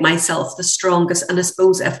to make myself the strongest. And I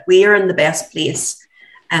suppose if we're in the best place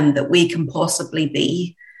that we can possibly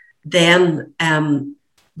be, then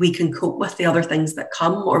we can cope with the other things that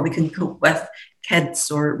come, or we can cope with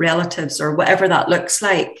kids or relatives or whatever that looks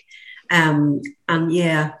like. And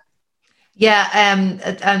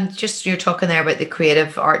and just you're talking there about the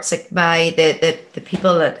creative arts, like the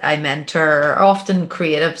people that I mentor are often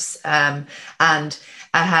creatives, and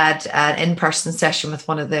I had an in-person session with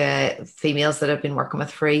one of the females that I've been working with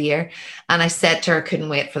for a year, and I said to her, couldn't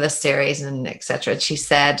wait for this series and etc. And she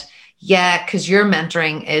said, yeah, because your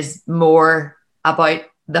mentoring is more about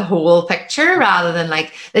the whole picture rather than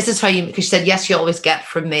like, this is how you, because she said, yes, you always get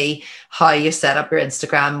from me how you set up your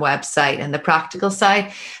Instagram website and the practical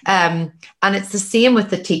side. And it's the same with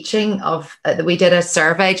the teaching of, we did a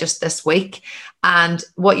survey just this week, and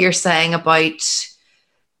what you're saying about,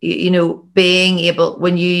 being able,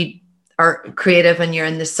 when you are creative and you're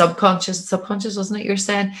in the subconscious, wasn't it? You're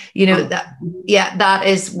saying, that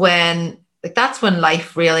is when, like, that's when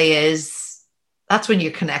life really is. That's when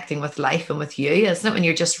you're connecting with life and with you, isn't it? When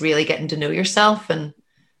you're just really getting to know yourself. And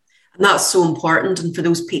that's so important. And for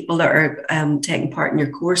those people that are taking part in your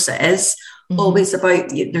course, it is always about,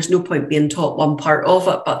 there's no point being taught one part of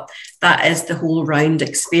it, but that is the whole round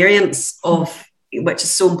experience of, which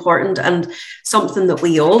is so important. And something that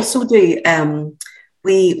we also do,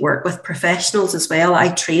 we work with professionals as well. I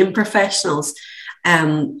train professionals.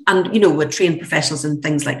 And we train professionals in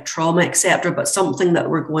things like trauma, etc. But something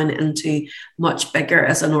that we're going into much bigger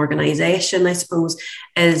as an organisation, I suppose,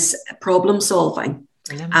 is problem solving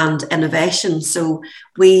and innovation. So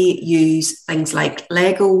we use things like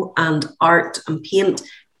Lego and art and paint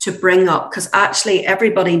to bring up, because actually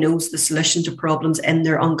everybody knows the solution to problems in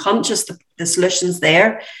their unconscious. The solution's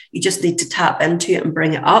there. You just need to tap into it and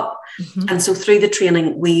bring it up. And so through the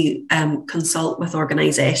training, we consult with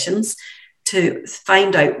organisations to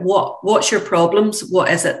find out what's your problems, what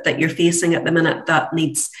is it that you're facing at the minute that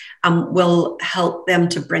needs, will help them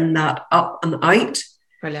to bring that up and out.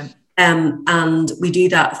 Brilliant. And we do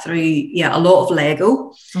that through, a lot of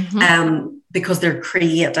Lego, because they're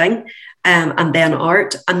creating, and then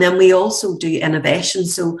art. And then we also do innovation.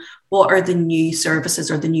 So what are the new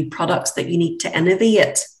services or the new products that you need to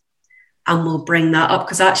innovate? And we'll bring that up,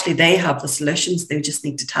 because actually they have the solutions. They just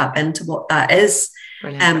need to tap into what that is.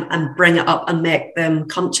 And bring it up and make them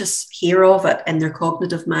conscious here of it in their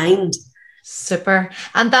cognitive mind. Super.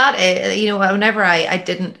 And that, whenever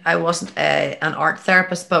I wasn't an art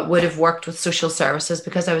therapist, but would have worked with social services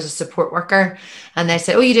because I was a support worker, and they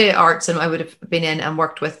said, oh, you do arts, and I would have been in and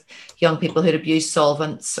worked with young people who'd abused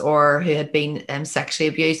solvents or who had been sexually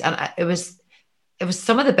abused. And it was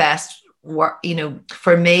some of the best work,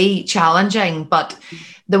 for me, challenging. But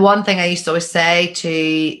the one thing I used to always say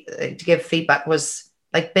to give feedback was,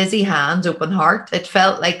 like, busy hands, open heart. It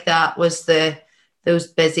felt like that was those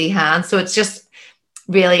busy hands. So it's just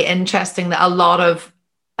really interesting that a lot of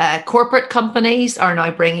corporate companies are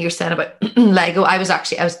now bringing, you're saying about Lego. I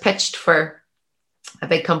was pitched for a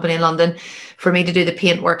big company in London for me to do the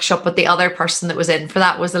paint workshop, but the other person that was in for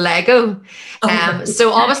that was a Lego.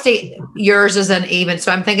 So obviously yours isn't even,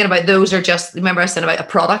 so I'm thinking about those are just, remember I said about a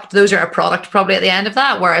product, those are a product probably at the end of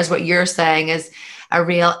that. Whereas what you're saying is a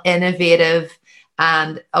real innovative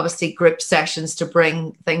and obviously group sessions to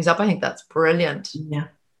bring things up. I think that's brilliant. Yeah.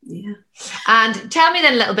 And tell me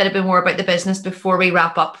then a bit more about the business before we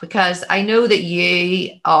wrap up, because I know that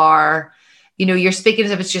you are, you're speaking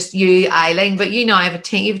as if it's just you, Eileen, but you have a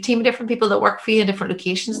team of different people that work for you in different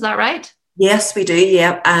locations. Is that right? Yes, we do.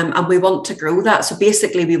 Yeah. And we want to grow that. So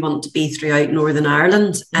basically we want to be throughout Northern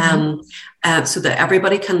Ireland, so that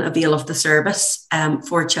everybody can avail of the service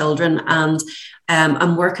for children. And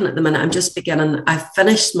I'm working at the minute. I'm just beginning. I've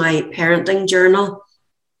finished my parenting journal,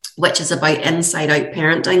 which is about inside out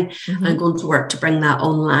parenting. I'm going to work to bring that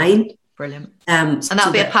online. Brilliant. And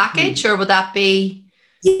that'll be a package, or would that be?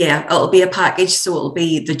 Yeah, it'll be a package. So it'll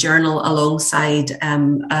be the journal alongside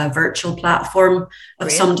a virtual platform of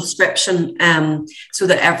Great. some description, so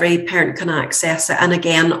that every parent can access it. And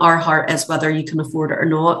again, our heart is whether you can afford it or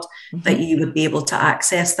not, that you would be able to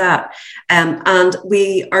access that. And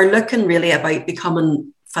we are looking really about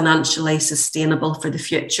becoming financially sustainable for the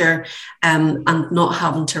future, and not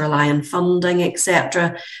having to rely on funding,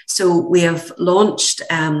 etc. So we have launched,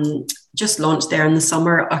 just launched there in the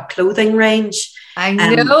summer, a clothing range. I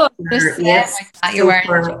know. Yes, you're wearing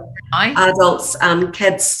for adults and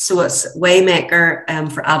kids. So it's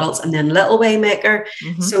Waymaker for adults, and then Little Waymaker.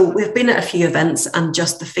 So we've been at a few events, and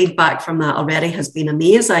just the feedback from that already has been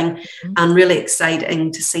amazing and really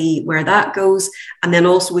exciting to see where that goes. And then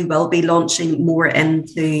also we will be launching more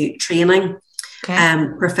into training,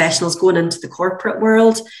 professionals going into the corporate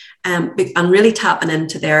world. And really tapping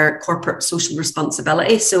into their corporate social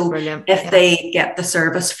responsibility. So Brilliant. If they get the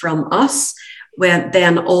service from us,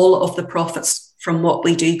 then all of the profits from what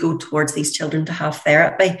we do go towards these children to have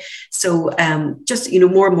therapy. So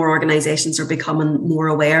more and more organisations are becoming more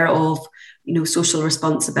aware of social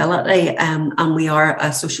responsibility, and we are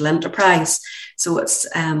a social enterprise. So it's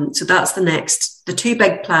so that's the two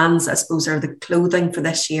big plans, I suppose, are the clothing for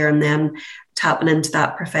this year, and then tapping into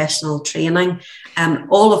that professional training,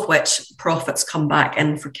 all of which profits come back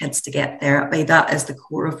in for kids to get therapy. That is the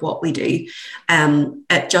core of what we do.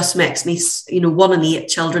 It just makes me, 1 in 8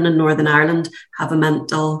 children in Northern Ireland have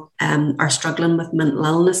are struggling with mental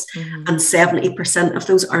illness, and 70% of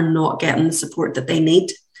those are not getting the support that they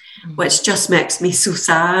need, which just makes me so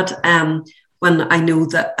sad when I know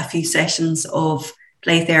that a few sessions of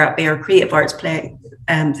play therapy or creative arts play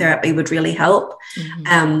therapy would really help.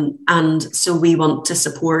 And so we want to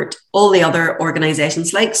support all the other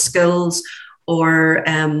organisations like schools or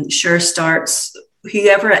Sure Starts,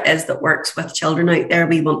 whoever it is that works with children out there.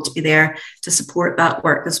 We want to be there to support that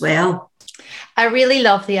work as well. I really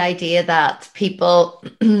love the idea that people,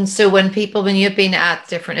 so when you've been at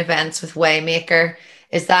different events with Waymaker,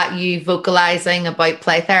 is that you vocalising about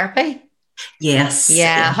play therapy? Yes.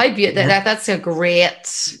 Yeah. How beautiful. That's a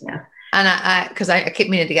great. Yeah. And because I keep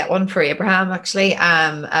meaning to get one for Abraham, actually,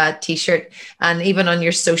 a t-shirt, and even on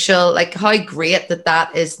your social, like how great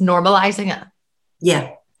that is normalizing it.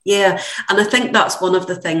 Yeah. Yeah. And I think that's one of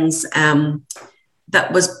the things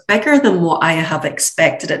that was bigger than what I have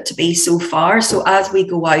expected it to be so far. So as we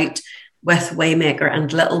go out with Waymaker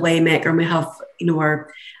and Little Waymaker, we have,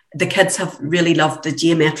 the kids have really loved the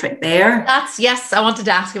geometric bear. Yes, I wanted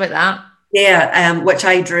to ask you about that. Yeah, which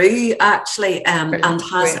I drew actually, and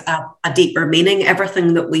has a deeper meaning.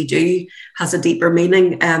 Everything that we do has a deeper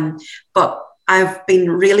meaning. But I've been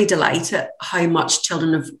really delighted how much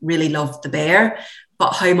children have really loved the bear,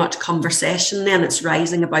 but how much conversation then it's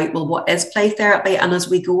rising about, well, what is play therapy? And as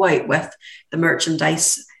we go out with the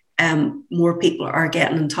merchandise, more people are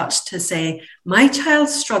getting in touch to say, my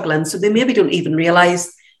child's struggling. So they maybe don't even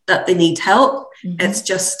realise that they need help. It's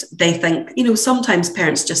just, they think, sometimes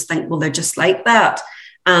parents just think, well, they're just like that.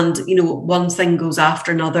 And, one thing goes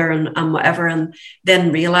after another and whatever, and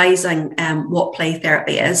then realising what play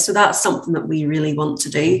therapy is. So that's something that we really want to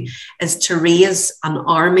do, is to raise an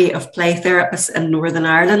army of play therapists in Northern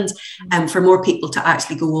Ireland, and for more people to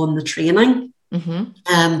actually go on the training.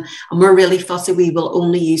 And we're really fussy. We will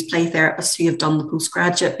only use play therapists who have done the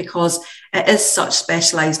postgraduate, because it is such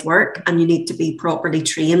specialised work and you need to be properly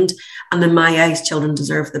trained. And in my eyes, children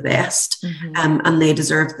deserve the best, and they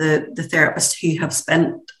deserve the therapists who have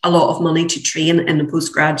spent a lot of money to train in the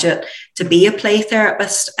postgraduate to be a play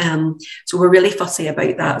therapist. So we're really fussy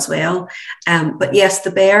about that as well. But yes,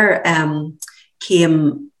 the bear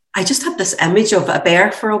came. I just had this image of a bear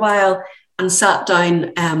for a while, and sat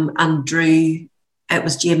down and drew. It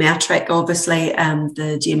was geometric, obviously,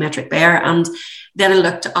 the geometric bear. And then I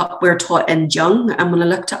looked it up. We're taught in Jung, and when I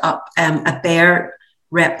looked it up, a bear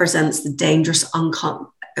represents the dangerous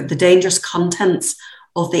contents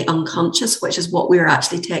of the unconscious, which is what we are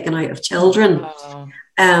actually taking out of children.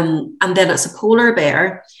 And then it's a polar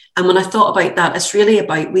bear. And when I thought about that, it's really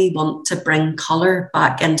about, we want to bring colour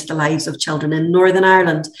back into the lives of children in Northern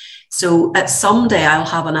Ireland. So at someday I'll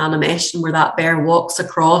have an animation where that bear walks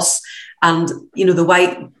across, and the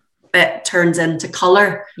white bit turns into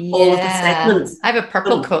colour. Yeah. All of the segments. I have a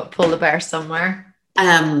purple polar bear somewhere.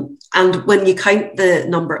 And when you count the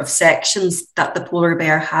number of sections that the polar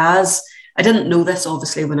bear has, I didn't know this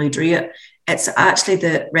obviously when I drew it, it's actually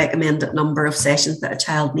the recommended number of sessions that a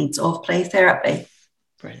child needs of play therapy.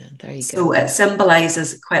 Brilliant. There you go. So it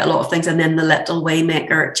symbolises quite a lot of things. And then the Little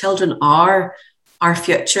Waymaker, children are our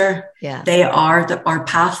future. Yeah. They are our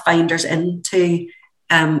pathfinders into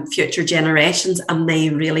future generations, and they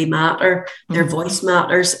really matter. Their voice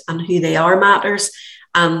matters, and who they are matters.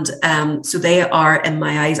 And so they are, in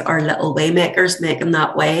my eyes, our little waymakers, making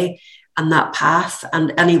that way and that path,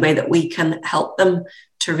 and any way that we can help them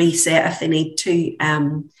to reset if they need to.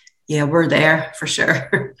 We're there for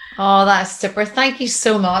sure. Oh, that's super. Thank you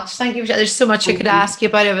so much. Thank you. There's so much I could ask you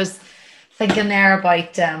about. I was thinking there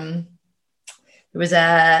about there was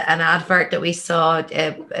an advert that we saw.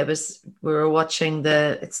 It was, we were watching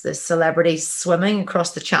it's the celebrities swimming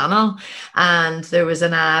across the channel, and there was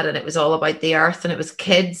an ad, and it was all about the earth, and it was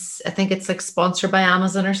kids. I think it's like sponsored by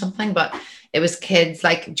Amazon or something, but it was kids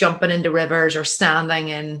like jumping into rivers or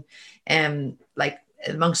standing in like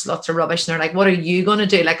amongst lots of rubbish, and they're like, "What are you going to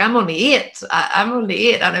do?" Like, I'm only 8. I'm only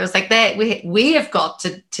 8, and it was like we have got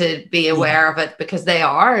to be aware of it, because they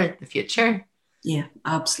are the future. Yeah,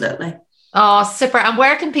 absolutely. Oh, super. And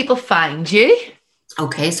where can people find you?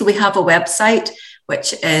 Okay, so we have a website,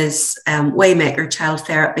 which is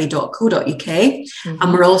waymakerchildtherapy.co.uk.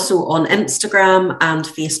 And we're also on Instagram and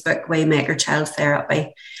Facebook, Waymaker Child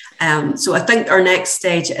Therapy. So I think our next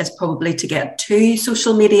stage is probably to get 2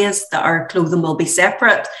 social medias that our clothing will be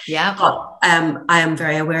separate. Yeah. But I am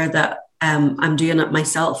very aware that I'm doing it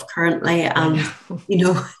myself currently, and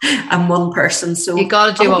I'm one person, so you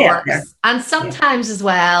got to do what works there. And sometimes as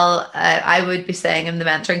well, I would be saying in the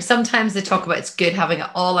mentoring, sometimes they talk about it's good having it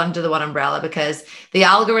all under the one umbrella, because the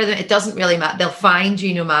algorithm, it doesn't really matter, they'll find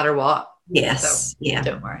you no matter what. Yes. So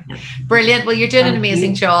don't worry. Brilliant. Well, you're doing an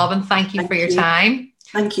amazing job, and thank you for your time.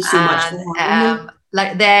 Thank you so much for having me.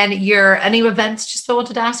 Like, then any events, just I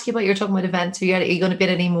wanted to ask you about, you're talking about events, are you going to be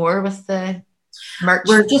at any more with the merch?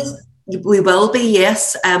 We will be,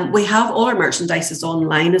 yes. We have all our merchandises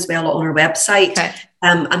online as well on our website. Okay.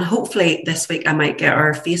 And hopefully this week I might get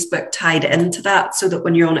our Facebook tied into that, so that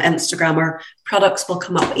when you're on Instagram, our products will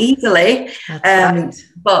come up easily. Right.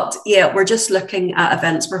 But yeah, we're just looking at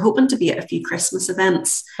events. We're hoping to be at a few Christmas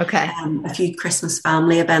events, a few Christmas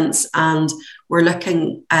family events, and we're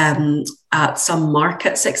looking at some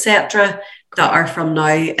markets, etc., that are from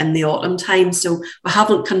now in the autumn time. So we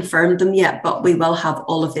haven't confirmed them yet, but we will have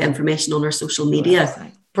all of the information on our social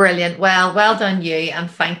media. Brilliant. Well done you,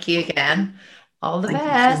 and thank you again. All the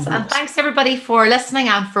best. And thanks everybody for listening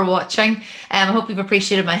and for watching. I hope you've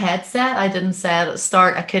appreciated my headset. I didn't say it at the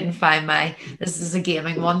start, I couldn't find this is a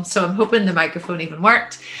gaming one, so I'm hoping the microphone even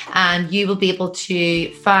worked. And you will be able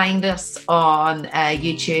to find us on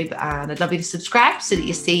YouTube, and I'd love you to subscribe so that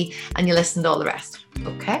you see and you listen to all the rest.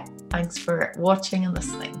 Okay, thanks for watching and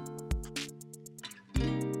listening.